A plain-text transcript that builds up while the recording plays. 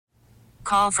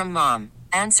call from mom.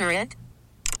 Answer it.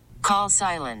 Call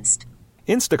silenced.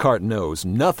 Instacart knows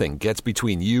nothing gets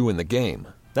between you and the game.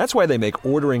 That's why they make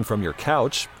ordering from your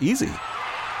couch easy.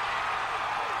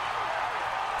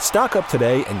 Stock up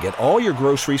today and get all your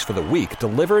groceries for the week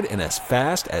delivered in as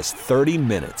fast as 30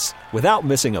 minutes without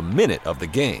missing a minute of the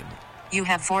game. You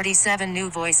have 47 new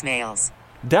voicemails.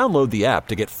 Download the app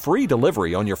to get free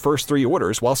delivery on your first 3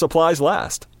 orders while supplies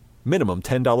last. Minimum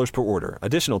 $10 per order.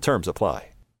 Additional terms apply.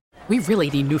 We really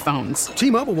need new phones.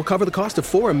 T-Mobile will cover the cost of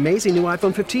 4 amazing new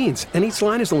iPhone 15s, and each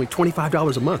line is only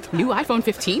 $25 a month. New iPhone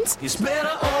 15s? It's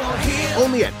better over here.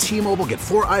 Only at T-Mobile, get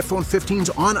 4 iPhone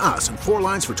 15s on us and 4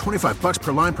 lines for $25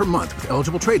 per line per month with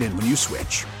eligible trade-in when you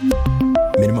switch.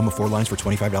 Minimum of 4 lines for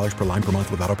 $25 per line per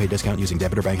month with autopay discount using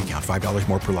debit or bank account. $5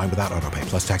 more per line without autopay,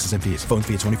 plus taxes and fees. Phone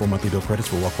fee at 24 monthly bill credits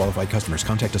for well-qualified customers.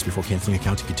 Contact us before canceling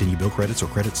account to continue bill credits or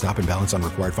credit stop and balance on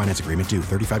required finance agreement due.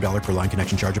 $35 per line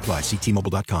connection charge applies. See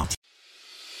T-Mobile.com.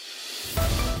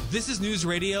 This is News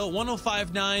Radio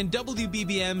 105.9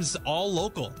 WBBM's All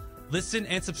Local. Listen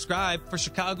and subscribe for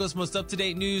Chicago's most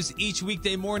up-to-date news each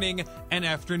weekday morning and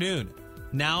afternoon.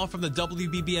 Now from the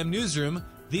WBBM Newsroom,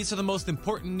 these are the most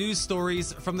important news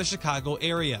stories from the Chicago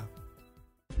area.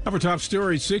 Our top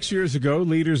story: 6 years ago,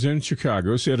 leaders in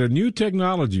Chicago said a new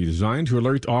technology designed to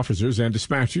alert officers and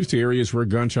dispatchers to areas where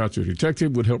gunshots are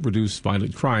detected would help reduce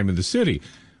violent crime in the city.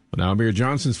 Well, now Mayor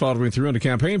Johnson's following through on the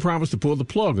campaign promise to pull the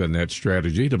plug on that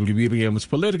strategy. WBBM's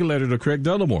political editor Craig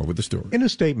Dellamore with the story. In a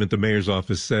statement, the mayor's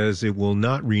office says it will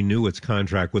not renew its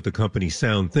contract with the company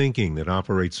Sound Thinking that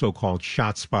operates so-called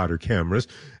ShotSpotter cameras.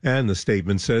 And the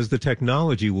statement says the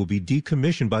technology will be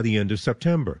decommissioned by the end of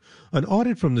September. An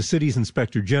audit from the city's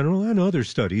inspector general and other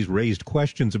studies raised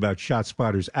questions about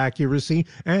ShotSpotter's accuracy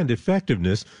and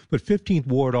effectiveness, but 15th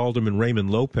Ward Alderman Raymond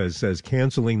Lopez says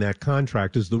canceling that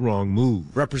contract is the wrong move.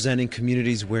 Representing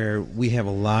communities where we have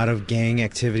a lot of gang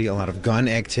activity, a lot of gun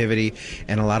activity,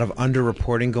 and a lot of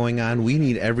underreporting going on, we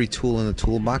need every tool in the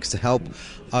toolbox to help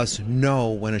us know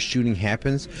when a shooting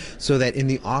happens so that in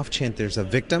the off chance there's a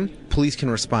victim, police can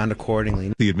respond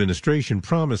accordingly. The administration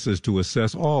promises to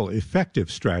assess all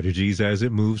effective strategies as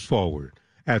it moves forward.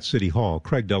 At City Hall,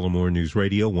 Craig Dellamore, News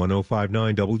Radio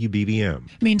 105.9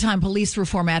 WBBM. Meantime, police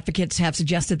reform advocates have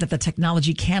suggested that the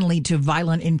technology can lead to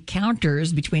violent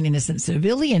encounters between innocent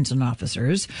civilians and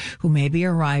officers who may be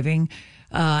arriving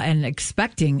and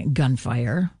expecting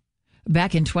gunfire.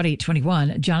 Back in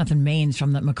 2021, Jonathan Maines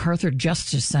from the MacArthur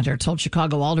Justice Center told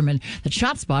Chicago aldermen that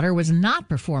ShotSpotter was not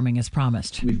performing as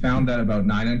promised. We found that about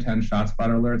 9 in 10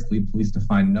 ShotSpotter alerts lead police to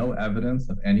find no evidence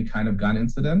of any kind of gun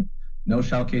incident, no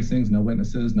shell casings, no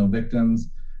witnesses, no victims,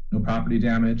 no property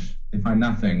damage. They find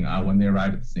nothing when they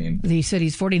arrive at the scene. The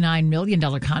city's $49 million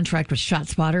contract with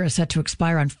ShotSpotter is set to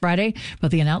expire on Friday,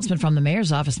 but the announcement from the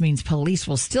mayor's office means police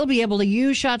will still be able to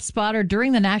use ShotSpotter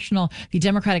during the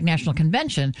Democratic National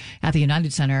Convention at the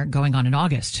United Center going on in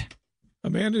August. A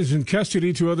man is in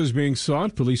custody, 2 others being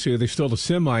sought. Police say they stole a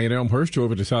semi in Elmhurst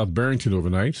over to South Barrington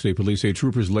overnight. State police say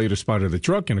troopers later spotted the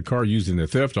truck and a car used in the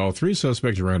theft. All 3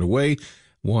 suspects ran away.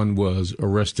 1 was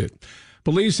arrested.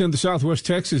 Police in the southwest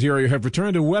Texas area have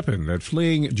returned a weapon that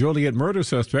fleeing Joliet murder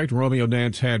suspect Romeo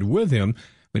Nance had with him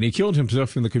when he killed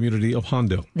himself in the community of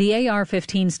Hondo. The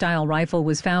AR-15 style rifle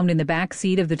was found in the back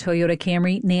seat of the Toyota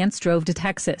Camry Nance drove to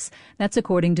Texas. That's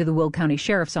according to the Will County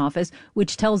Sheriff's Office,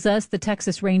 which tells us the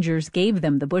Texas Rangers gave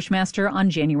them the Bushmaster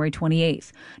on January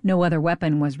 28th. No other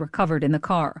weapon was recovered in the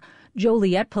car.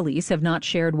 Joliet police have not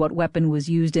shared what weapon was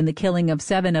used in the killing of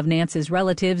 7 of Nance's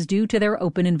relatives due to their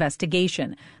open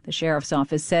investigation. The sheriff's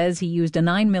office says he used a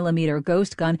 9mm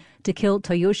ghost gun to kill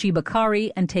Toyoshi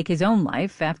Bakari and take his own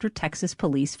life after Texas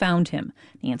police found him.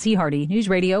 Nancy Hardy, News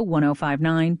Radio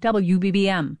 105.9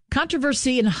 WBBM.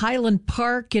 Controversy in Highland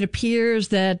Park. It appears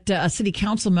that a city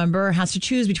council member has to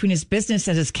choose between his business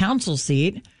and his council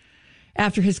seat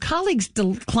after his colleagues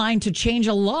declined to change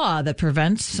a law that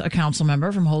prevents a council member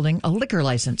from holding a liquor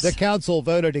license. The council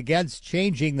voted against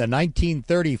changing the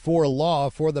 1934 law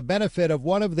for the benefit of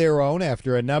one of their own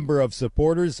after a number of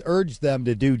supporters urged them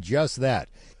to do just that.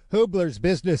 Hubler's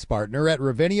business partner at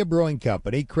Ravinia Brewing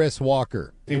Company, Chris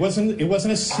Walker. It wasn't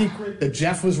a secret that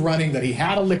Jeff was running, that he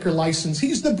had a liquor license.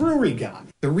 He's the brewery guy.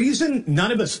 The reason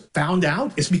none of us found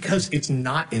out is because it's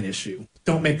not an issue.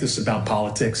 Don't make this about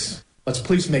politics. Let's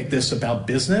please make this about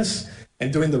business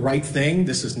and doing the right thing.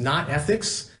 This is not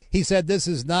ethics. He said this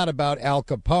is not about Al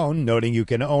Capone, noting you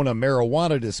can own a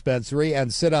marijuana dispensary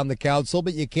and sit on the council,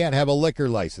 but you can't have a liquor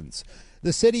license.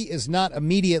 The city is not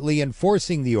immediately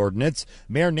enforcing the ordinance.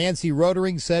 Mayor Nancy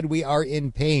Rotering said we are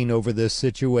in pain over this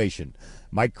situation.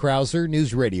 Mike Krauser,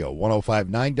 News Radio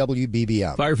 105.9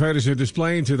 WBBM. Firefighters are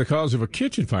displaying to the cause of a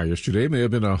kitchen fire yesterday. May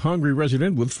have been a hungry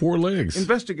resident with 4 legs.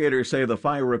 Investigators say the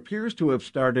fire appears to have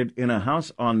started in a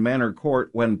house on Manor Court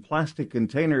when plastic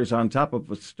containers on top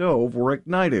of a stove were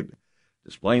ignited.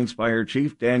 Des Plaines Fire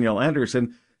Chief Daniel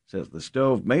Anderson says the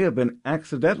stove may have been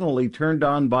accidentally turned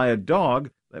on by a dog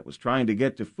that was trying to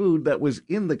get to food that was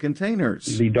in the containers.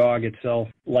 The dog itself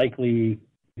likely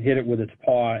hit it with its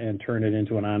paw and turned it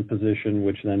into an on position,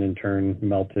 which then in turn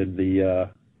melted the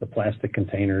plastic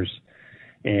containers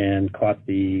and caught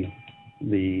the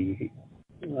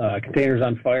containers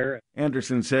on fire.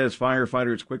 Anderson says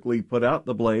firefighters quickly put out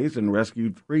the blaze and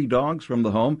rescued 3 dogs from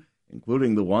the home,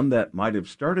 including the one that might have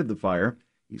started the fire.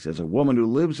 He says a woman who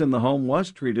lives in the home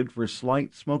was treated for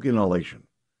slight smoke inhalation.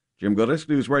 Jim Goodis,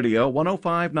 News Radio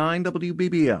 105.9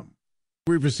 WBBM.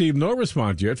 We've received no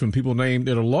response yet from people named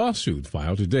in a lawsuit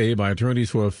filed today by attorneys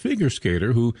for a figure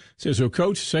skater who says her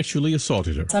coach sexually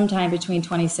assaulted her. Sometime between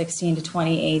 2016 to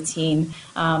 2018,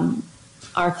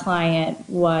 our client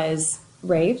was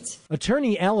raped.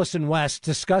 Attorney Allison West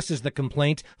discusses the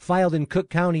complaint filed in Cook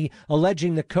County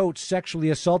alleging the coach sexually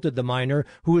assaulted the minor,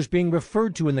 who is being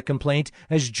referred to in the complaint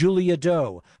as Julia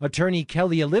Doe. Attorney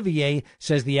Kelly Olivier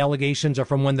says the allegations are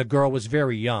from when the girl was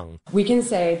very young. We can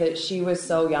say that she was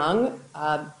so young,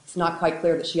 it's not quite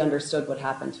clear that she understood what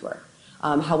happened to her.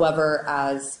 However,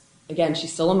 again,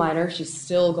 she's still a minor, she's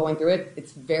still going through it.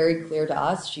 It's very clear to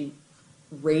us she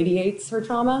radiates her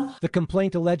trauma. The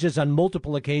complaint alleges on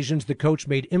multiple occasions the coach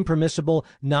made impermissible,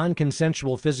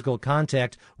 non-consensual physical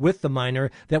contact with the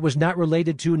minor that was not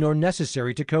related to nor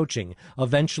necessary to coaching.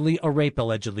 Eventually, a rape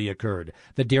allegedly occurred.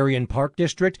 The Darien Park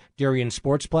District, Darien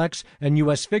Sportsplex, and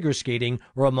U.S. Figure Skating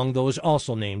were among those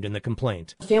also named in the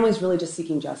complaint. The family's really just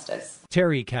seeking justice.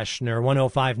 Terry Keshner,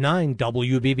 105.9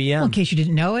 WBBM. Well, in case you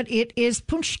didn't know it, it is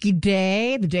Paczki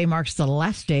Day. The day marks the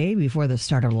last day before the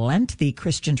start of Lent, the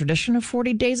Christian tradition of 40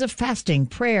 days of fasting,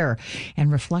 prayer,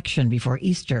 and reflection before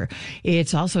Easter.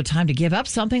 It's also time to give up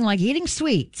something like eating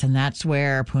sweets, and that's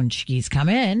where Paczkis come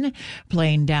in.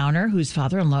 Blaine Downer, whose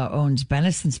father-in-law owns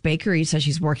Benison's Bakery, says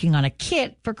she's working on a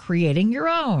kit for creating your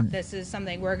own. This is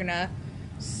something we're going to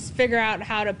figure out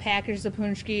how to package the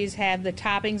Paczkis, have the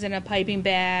toppings in a piping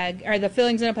bag, or the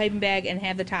fillings in a piping bag, and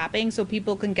have the toppings so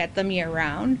people can get them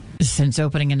year-round. Since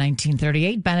opening in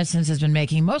 1938, Benison's has been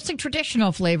making mostly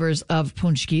traditional flavors of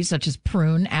Paczkis, such as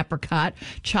prune, apricot,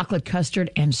 chocolate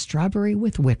custard, and strawberry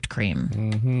with whipped cream.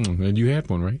 Mm-hmm. And you had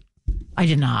one, right? I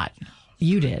did not.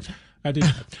 You did. I did.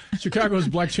 Chicago's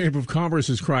Black Chamber of Commerce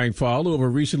is crying foul over a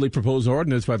recently proposed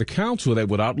ordinance by the council that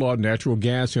would outlaw natural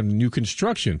gas in new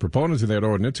construction. Proponents of that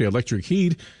ordinance say electric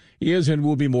heat is and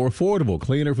will be more affordable,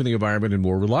 cleaner for the environment, and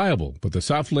more reliable. But the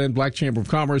Southland Black Chamber of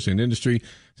Commerce and Industry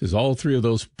says all 3 of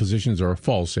those positions are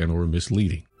false and or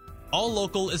misleading. All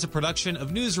Local is a production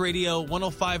of News Radio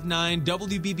 105.9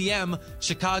 WBBM,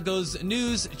 Chicago's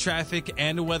news, traffic,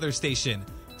 and weather station.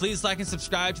 Please like and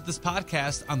subscribe to this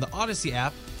podcast on the Odyssey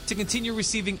app to continue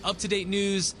receiving up-to-date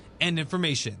news and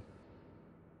information.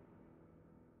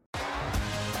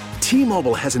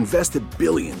 T-Mobile has invested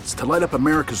billions to light up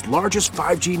America's largest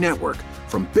 5G network,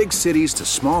 from big cities to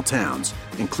small towns,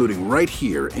 including right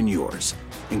here in yours.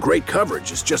 And great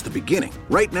coverage is just the beginning.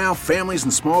 Right now, families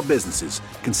and small businesses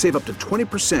can save up to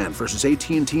 20% versus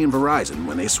AT&T and Verizon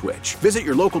when they switch. Visit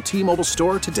your local T-Mobile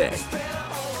store today.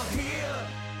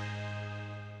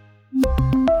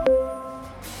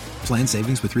 Plan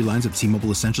savings with 3 lines of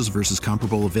T-Mobile Essentials versus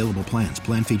comparable available plans.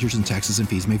 Plan features and taxes and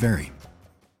fees may vary.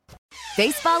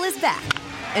 Baseball is back,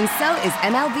 and so is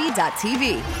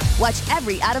MLB.tv. Watch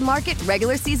every out-of-market,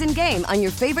 regular season game on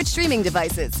your favorite streaming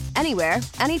devices, anywhere,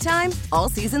 anytime, all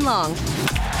season long.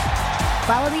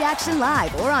 Follow the action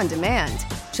live or on demand.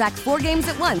 Track 4 games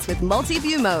at once with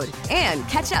multi-view mode and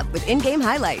catch up with in-game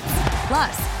highlights.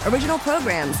 Plus, original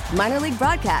programs, minor league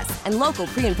broadcasts, and local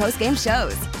pre- and post-game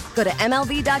shows. Go to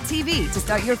MLB.tv to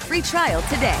start your free trial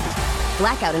today.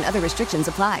 Blackout and other restrictions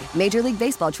apply. Major League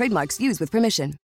Baseball trademarks used with permission.